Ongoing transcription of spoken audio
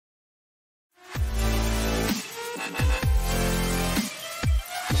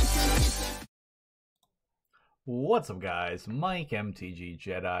What's up, guys? Mike MTG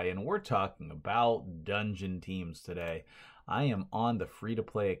Jedi, and we're talking about dungeon teams today. I am on the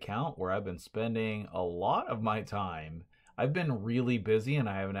free-to-play account where I've been spending a lot of my time. I've been really busy and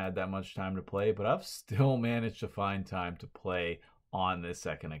I haven't had that much time to play, but I've still managed to find time to play on this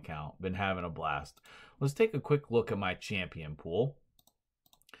second account. Been having a blast. Let's take a quick look at my champion pool.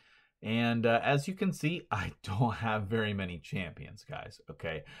 And as you can see, I don't have very many champions, guys.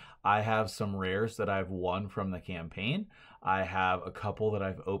 Okay. I have some rares that I've won from the campaign. I have a couple that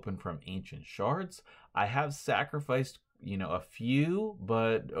I've opened from Ancient Shards. I have sacrificed, a few,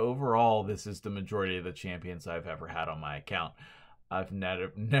 but overall, this is the majority of the champions I've ever had on my account. I've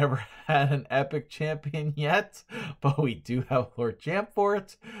never had an epic champion yet, but we do have Lord Champ for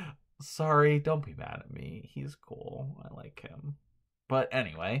it. Sorry, don't be mad at me. He's cool. I like him. But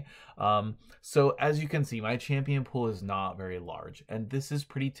anyway, so as you can see, my champion pool is not very large, and this is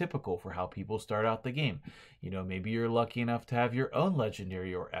pretty typical for how people start out the game. Maybe you're lucky enough to have your own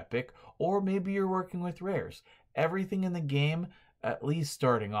legendary or epic, or maybe you're working with rares. Everything in the game, at least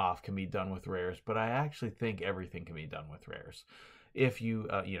starting off, can be done with rares, but I actually think everything can be done with rares if you,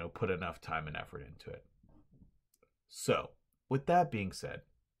 put enough time and effort into it. So, with that being said,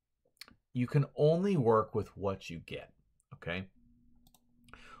 you can only work with what you get, okay?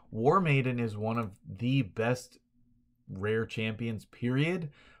 War Maiden is one of the best rare champions, period,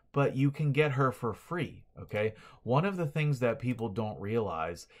 but you can get her for free, okay? One of the things that people don't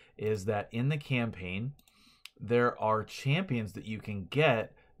realize is that in the campaign, there are champions that you can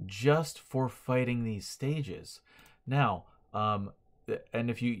get just for fighting these stages. Now, and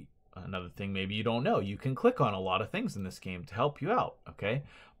if you, another thing maybe you don't know, you can click on a lot of things in this game to help you out, okay?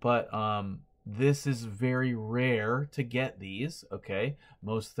 But, this is very rare to get these, okay?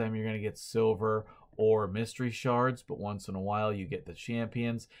 Most of the time you're going to get silver or mystery shards, but once in a while you get the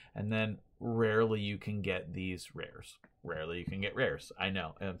champions, and then rarely you can get these rares. Rarely you can get rares, I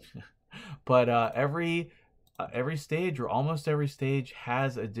know. But every stage, or almost every stage,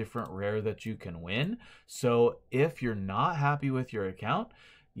 has a different rare that you can win. So if you're not happy with your account,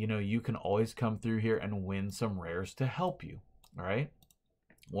 you can always come through here and win some rares to help you, all right?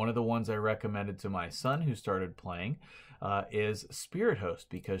 One of the ones I recommended to my son who started playing is Spirit Host,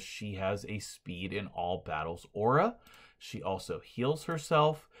 because she has a speed in all battles aura. She also heals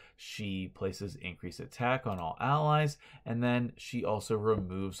herself. She places increased attack on all allies. And then she also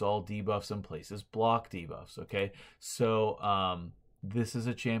removes all debuffs and places block debuffs. Okay, so this is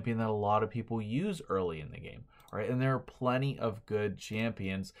a champion that a lot of people use early in the game. All right, and there are plenty of good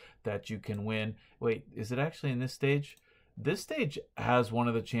champions that you can win. Wait, is it actually in this stage? This stage has one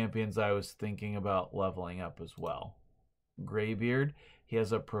of the champions I was thinking about leveling up as well. Greybeard. He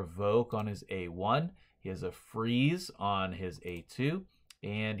has a provoke on his A1. He has a freeze on his A2.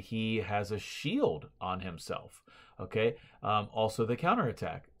 And he has a shield on himself. Okay. Also the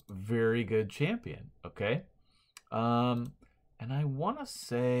counterattack. Very good champion. Okay. And I want to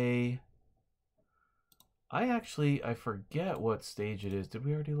say, I forget what stage it is. Did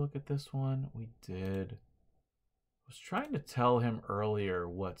we already look at this one? We did. I was trying to tell him earlier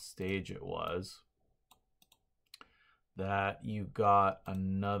what stage it was that you got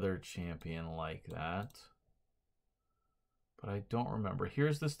another champion like that, but I don't remember.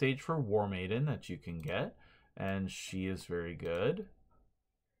 Here's the stage for War Maiden that you can get, and she is very good.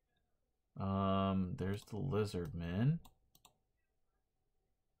 There's the Lizardman.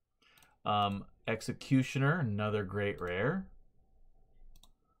 Executioner, another great rare.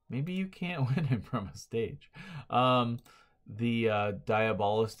 Maybe you can't win him from a stage. The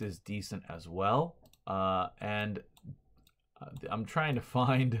Diabolist is decent as well. And I'm trying to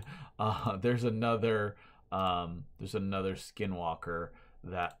find, there's another Skinwalker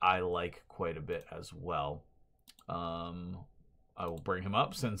that I like quite a bit as well. I will bring him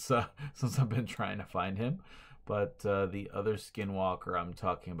up since I've been trying to find him. But the other Skinwalker I'm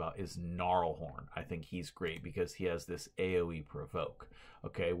talking about is Gnarlhorn. I think he's great because he has this AoE provoke.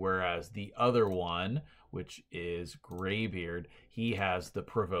 Okay, whereas the other one, which is Greybeard, he has the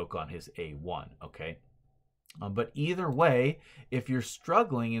provoke on his A1. Okay. But either way, if you're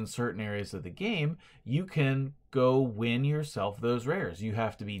struggling in certain areas of the game, you can go win yourself those rares. You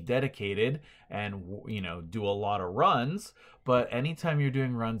have to be dedicated and, do a lot of runs. But anytime you're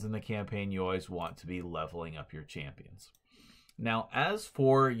doing runs in the campaign, you always want to be leveling up your champions. Now, as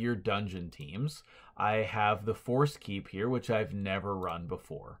for your dungeon teams, I have the Force Keep here, which I've never run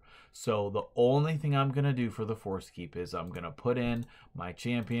before. So the only thing I'm going to do for the Force Keep is I'm going to put in my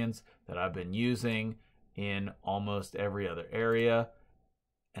champions that I've been using in almost every other area,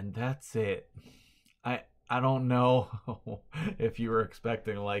 and that's it. I don't know if you were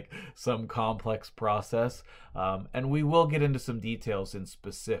expecting like some complex process. And we will get into some details in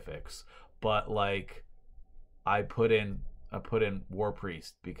specifics, but like I put in War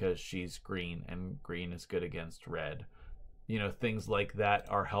Priest because she's green and green is good against red. You know, things like that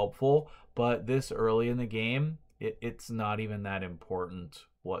are helpful, but this early in the game, it's not even that important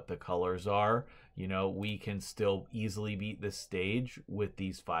what the colors are. You know, we can still easily beat this stage with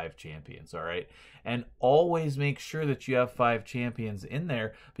these 5 champions, all right? And always make sure that you have 5 champions in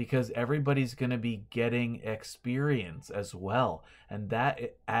there because everybody's going to be getting experience as well, and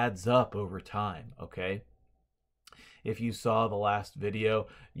that adds up over time, okay? If you saw the last video,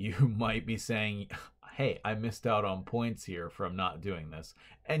 you might be saying, hey, I missed out on points here from not doing this.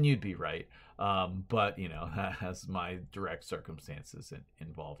 And you'd be right. But, you know, that has my direct circumstances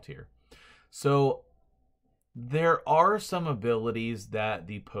involved here. So there are some abilities that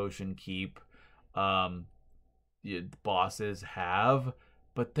the Potion Keep bosses have,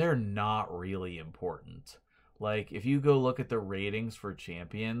 but they're not really important. Like, if you go look at the ratings for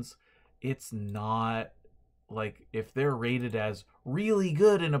champions, it's not... like, if they're rated as really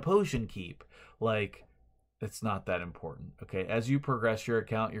good in a Potion Keep, like, it's not that important, okay? As you progress your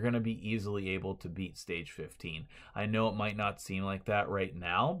account, you're going to be easily able to beat stage 15. I know it might not seem like that right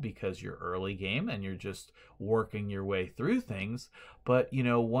now because you're early game and you're just working your way through things, but, you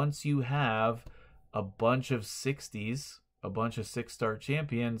know, once you have a bunch of 60s, a bunch of 6-star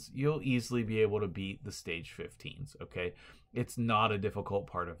champions, you'll easily be able to beat the stage 15s, okay? It's not a difficult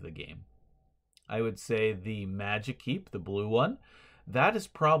part of the game. I would say the Magic Keep, the blue one, that is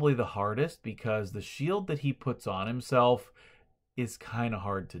probably the hardest because the shield that he puts on himself is kind of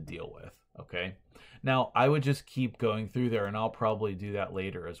hard to deal with, okay? Now, I would just keep going through there, and I'll probably do that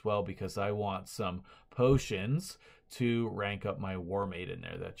later as well because I want some potions to rank up my War Maiden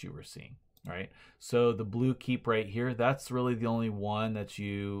there that you were seeing, all right? So the blue keep right here, that's really the only one that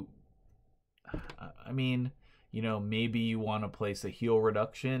you... I mean... you know, maybe you want to place a heal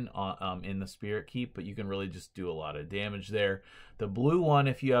reduction in the Spirit Keep, but you can really just do a lot of damage there. The blue one,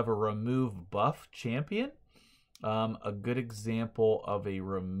 if you have a remove buff champion, a good example of a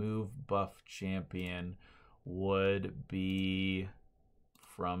remove buff champion would be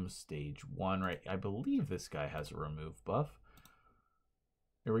from stage 1, right? I believe this guy has a remove buff.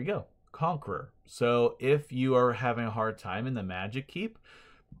 Here we go, Conqueror. So if you are having a hard time in the Magic Keep,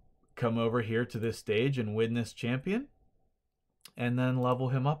 come over here to this stage and win this champion and then level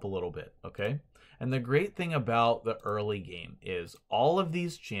him up a little bit, okay? And the great thing about the early game is all of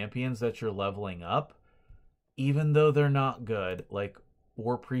these champions that you're leveling up, even though they're not good, like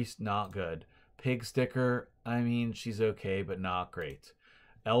War Priest, not good. Pig Sticker, I mean, she's okay, but not great.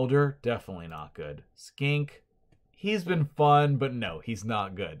 Elder, definitely not good. Skink, he's been fun, but no, he's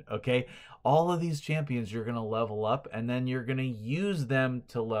not good, okay? All of these champions you're going to level up, and then you're going to use them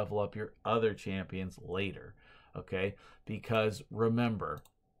to level up your other champions later, okay? Because remember,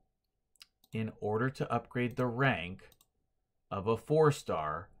 in order to upgrade the rank of a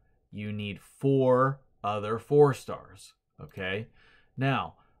 4-star, you need 4 other 4 stars, okay?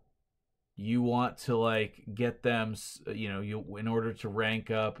 Now, you want to like get them, you know, in order to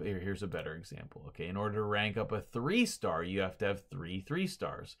rank up, here's a better example, okay? In order to rank up a 3-star, you have to have 3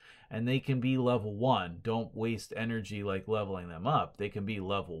 3-stars, and they can be level 1. Don't waste energy like leveling them up. They can be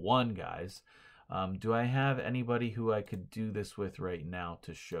level 1 guys. Do I have anybody who I could do this with right now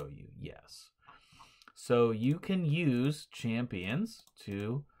to show you? Yes. So you can use champions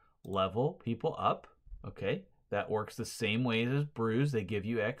to level people up, okay? That works the same way as Brews. They give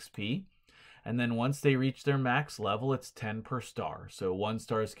you XP. And then once they reach their max level, it's 10 per star. So 1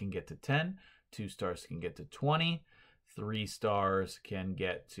 stars can get to 10, 2 stars can get to 20, 3 stars can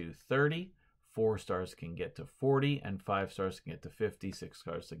get to 30, 4 stars can get to 40, and 5 stars can get to 50, 6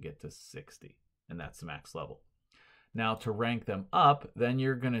 stars can get to 60. And that's the max level. Now to rank them up, then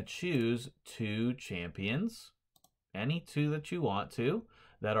you're going to choose 2 champions, any 2 that you want to,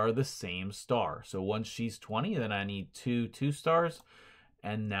 that are the same star. So once she's 20, then I need 2 2-stars.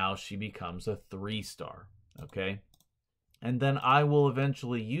 And now she becomes a 3-star, okay? And then I will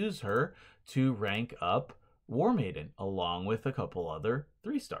eventually use her to rank up War Maiden along with a couple other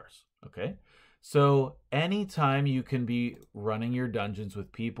 3-stars, okay? So anytime you can be running your dungeons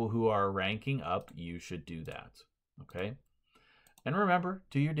with people who are ranking up, you should do that, okay? And remember,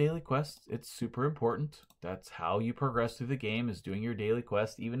 do your daily quests. It's super important. That's how you progress through the game, is doing your daily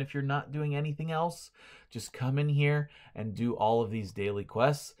quests. Even if you're not doing anything else, just come in here and do all of these daily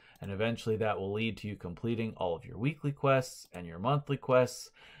quests. And eventually that will lead to you completing all of your weekly quests and your monthly quests.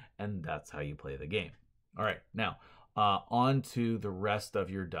 And that's how you play the game. All right, now on to the rest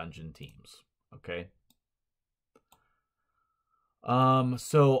of your dungeon teams, okay?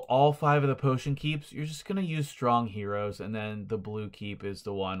 So all 5 of the potion keeps, you're just gonna use strong heroes, and then the blue keep is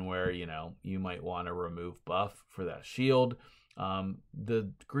the one where, you know, you might want to remove buff for that shield.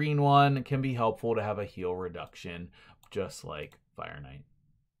 The green one can be helpful to have a heal reduction, just like Fire Knight.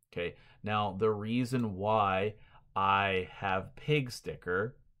 Okay, now the reason why I have Pig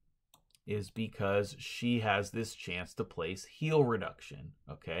Sticker is because she has this chance to place heal reduction,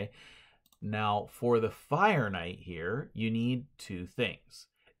 okay? Now, for the Fire Knight here, you need 2 things.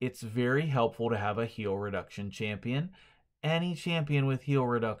 It's very helpful to have a heal reduction champion. Any champion with heal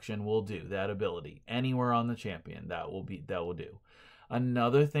reduction will do that ability. Anywhere on the champion, that will do.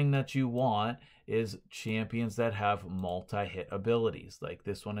 Another thing that you want is champions that have multi-hit abilities, like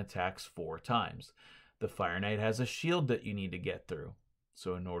this one attacks 4 times. The Fire Knight has a shield that you need to get through.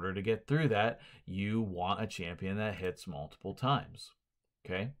 So in order to get through that, you want a champion that hits multiple times.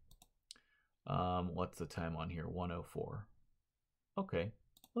 Okay? What's the time on here? 104. Okay,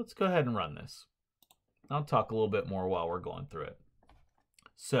 let's go ahead and run this. I'll talk a little bit more while we're going through it.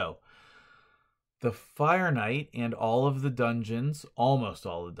 So, the Fire Knight and all of the dungeons, almost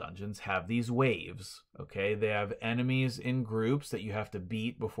all the dungeons, have these waves. Okay, they have enemies in groups that you have to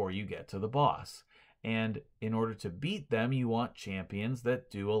beat before you get to the boss. And in order to beat them, you want champions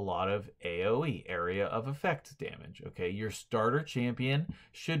that do a lot of AoE, area of effect damage. Okay, your starter champion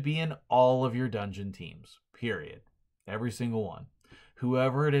should be in all of your dungeon teams, period. Every single one.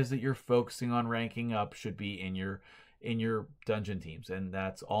 Whoever it is that you're focusing on ranking up should be in your dungeon teams, and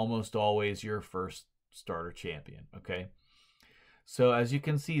that's almost always your first starter champion. Okay, so as you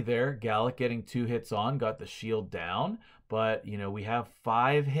can see there, Gallic getting 2 hits on, got the shield down, but you know, we have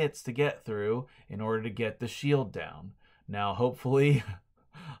 5 hits to get through in order to get the shield down. Now hopefully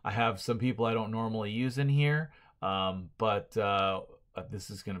I have some people I don't normally use in here, but this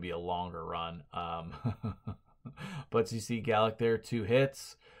is going to be a longer run. But you see Gallic there, 2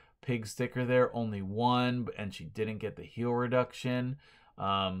 hits. Pig Sticker there, only 1, and she didn't get the heal reduction.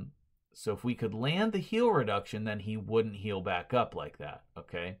 So if we could land the heal reduction, then he wouldn't heal back up like that,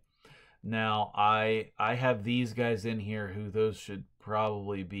 okay? Now, I have these guys in here who those should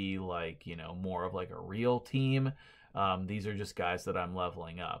probably be like, you know, more of like a real team. These are just guys that I'm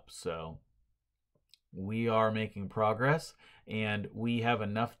leveling up, so we are making progress, and we have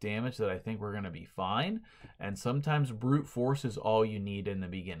enough damage that I think we're going to be fine. And sometimes brute force is all you need in the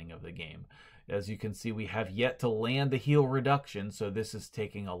beginning of the game. As you can see, we have yet to land the heal reduction, so this is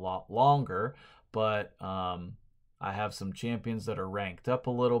taking a lot longer, but I have some champions that are ranked up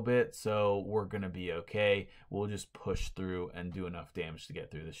a little bit, so we're going to be okay. We'll just push through and do enough damage to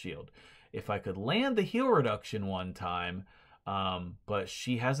get through the shield. If I could land the heal reduction one time, but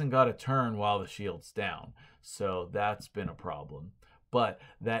she hasn't got a turn while the shield's down, so that's been a problem. But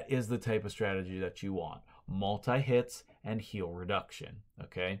that is the type of strategy that you want. Multi-hits and heal reduction,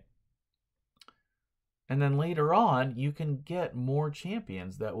 okay? And then later on, you can get more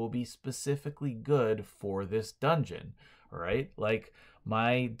champions that will be specifically good for this dungeon, all right? Like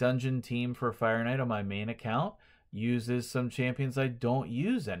my dungeon team for Fire Knight on my main account uses some champions I don't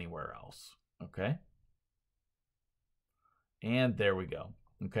use anywhere else, okay? And there we go,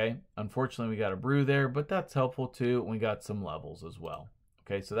 okay? Unfortunately, we got a brew there, but that's helpful too. We got some levels as well,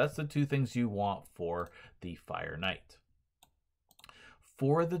 okay? So that's the 2 things you want for the Fire Knight.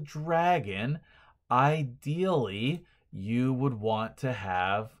 For the dragon, ideally, you would want to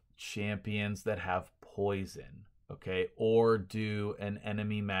have champions that have poison, okay? Or do an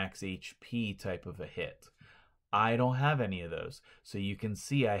enemy max HP type of a hit. I don't have any of those. So you can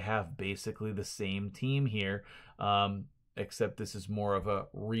see I have basically the same team here, except this is more of a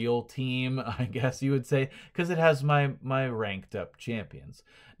real team, I guess you would say, because it has my ranked up champions.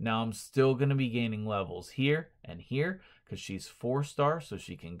 Now I'm still going to be gaining levels here and here, because she's 4-star, so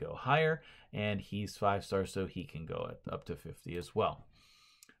she can go higher, and he's 5-star, so he can go up to 50 as well.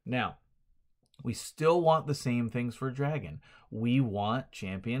 Now, we still want the same things for Dragon. We want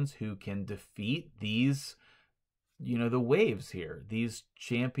champions who can defeat these, you know, the waves here. These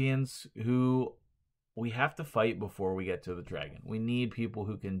champions who we have to fight before we get to the dragon. We need people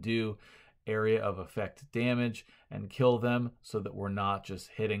who can do area of effect damage and kill them, so that we're not just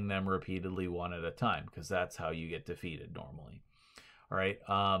hitting them repeatedly one at a time, because that's how you get defeated normally. All right.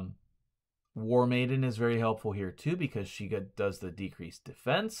 War Maiden is very helpful here too, because she does the decreased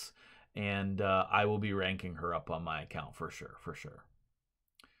defense, and I will be ranking her up on my account for sure.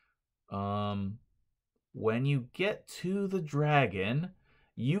 When you get to the dragon,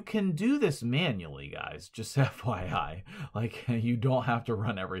 you can do this manually, guys, just FYI. Like, you don't have to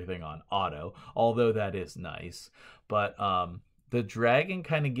run everything on auto, although that is nice. But The dragon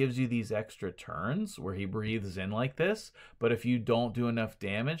kind of gives you these extra turns where he breathes in like this, but if you don't do enough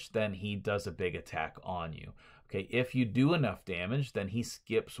damage, then he does a big attack on you. Okay, if you do enough damage, then he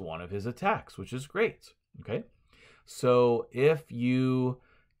skips one of his attacks, which is great. Okay, so if you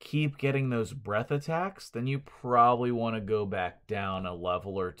keep getting those breath attacks, then you probably want to go back down a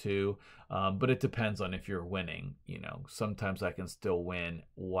level or two. But it depends on if you're winning. You know, sometimes I can still win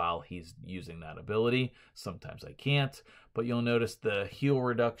while he's using that ability. Sometimes I can't. But you'll notice the heal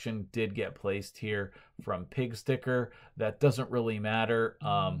reduction did get placed here from Pig Sticker. That doesn't really matter.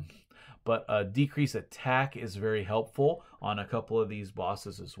 But a decrease attack is very helpful on a couple of these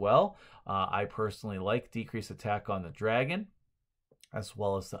bosses as well. I personally like decrease attack on the dragon, as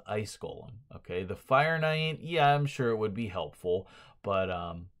well as the ice golem. Okay, the fire knight, yeah, I'm sure it would be helpful,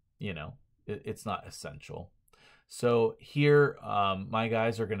 but you know, it's not essential. So here, my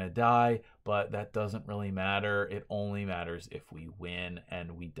guys are gonna die, but that doesn't really matter. It only matters if we win,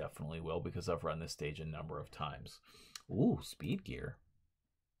 and we definitely will, because I've run this stage a number of times. Ooh, speed gear.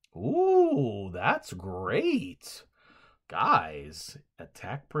 Ooh, that's great. Guys,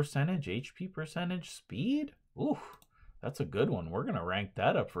 attack percentage, HP percentage, speed. Ooh, that's a good one. We're going to rank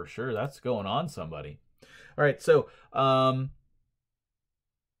that up for sure. That's going on somebody. All right, so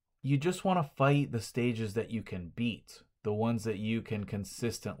you just want to fight the stages that you can beat, the ones that you can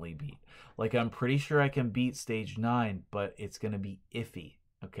consistently beat. Like, I'm pretty sure I can beat stage 9, but it's going to be iffy.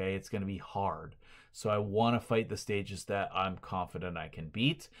 Okay, it's going to be hard. So I want to fight the stages that I'm confident I can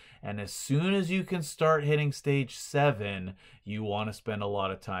beat. And as soon as you can start hitting stage 7, you want to spend a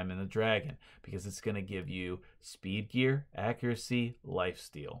lot of time in the dragon, because it's going to give you speed gear, accuracy,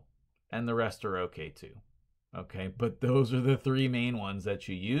 lifesteal. And the rest are okay too. Okay, but those are the 3 main ones that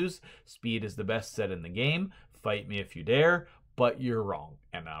you use. Speed is the best set in the game. Fight me if you dare, but you're wrong.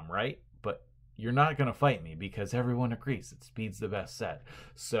 And I'm right, but you're not going to fight me because everyone agrees that speed's the best set.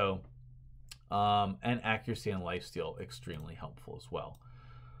 So, and accuracy and lifesteal, extremely helpful as well.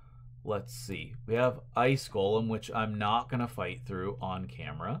 Let's see. We have Ice Golem, which I'm not going to fight through on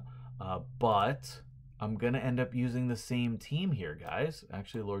camera, but I'm going to end up using the same team here, guys.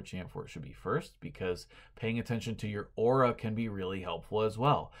 Actually, Lord Champfort should be first, because paying attention to your aura can be really helpful as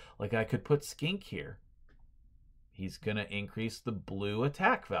well. Like, I could put Skink here. He's going to increase the blue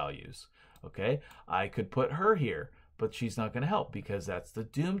attack values. Okay, I could put her here, but she's not going to help because that's the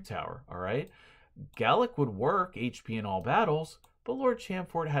Doom Tower. All right, Gallic would work, HP in all battles, but Lord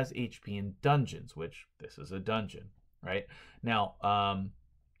Champfort has HP in dungeons, which this is a dungeon. Right now,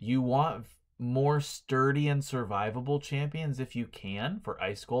 you want more sturdy and survivable champions if you can for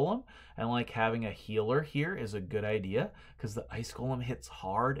Ice Golem, and like having a healer here is a good idea, because the Ice Golem hits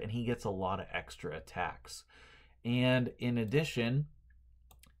hard and he gets a lot of extra attacks. And in addition,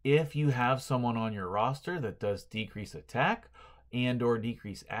 if you have someone on your roster that does decrease attack and or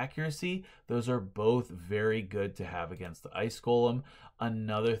decrease accuracy, those are both very good to have against the Ice Golem.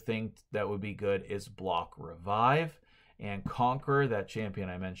 Another thing that would be good is block revive. And Conqueror, that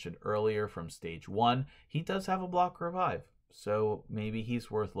champion I mentioned earlier from stage 1, he does have a block revive. So maybe he's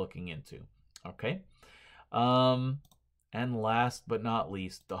worth looking into. Okay. And last but not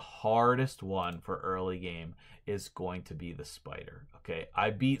least, the hardest one for early game is going to be the spider. Okay, I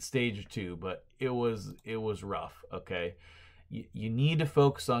beat stage 2, but it was rough. Okay, you need to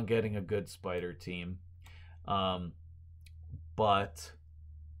focus on getting a good spider team, but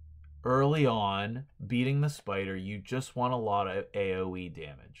early on, beating the spider, you just want a lot of AoE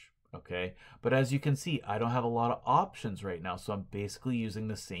damage. Okay, but as you can see, I don't have a lot of options right now, so I'm basically using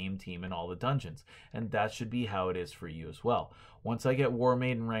the same team in all the dungeons, and that should be how it is for you as well. Once I get War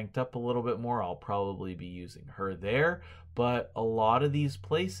Maiden ranked up a little bit more, I'll probably be using her there, but a lot of these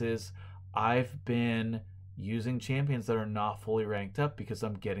places, I've been using champions that are not fully ranked up because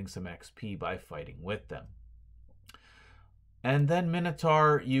I'm getting some XP by fighting with them. And then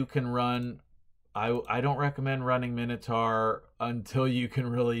Minotaur, you can run. I don't recommend running Minotaur until you can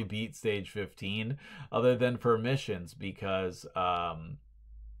really beat stage 15, other than for missions, because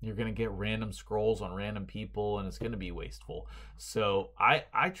you're going to get random scrolls on random people, and it's going to be wasteful. So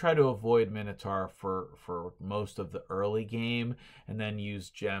I try to avoid Minotaur for most of the early game, and then use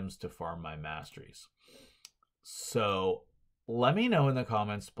gems to farm my masteries. So let me know in the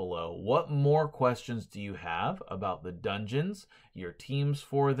comments below, what more questions do you have about the dungeons, your teams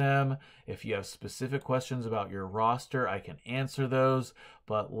for them? If you have specific questions about your roster, I can answer those,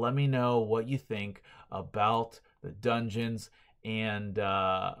 but let me know what you think about the dungeons. And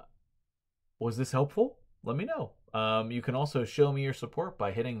was this helpful? Let me know. You can also show me your support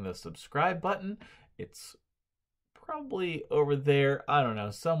by hitting the subscribe button. It's probably over there, I don't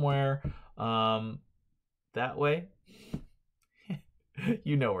know, somewhere that way.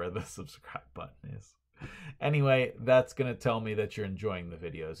 You know where the subscribe button is. Anyway, that's going to tell me that you're enjoying the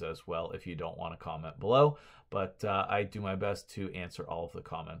videos as well if you don't want to comment below. But I do my best to answer all of the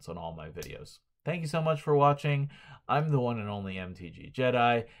comments on all my videos. Thank you so much for watching. I'm the one and only MTG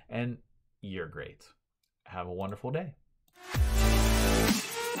Jedi, and you're great. Have a wonderful day.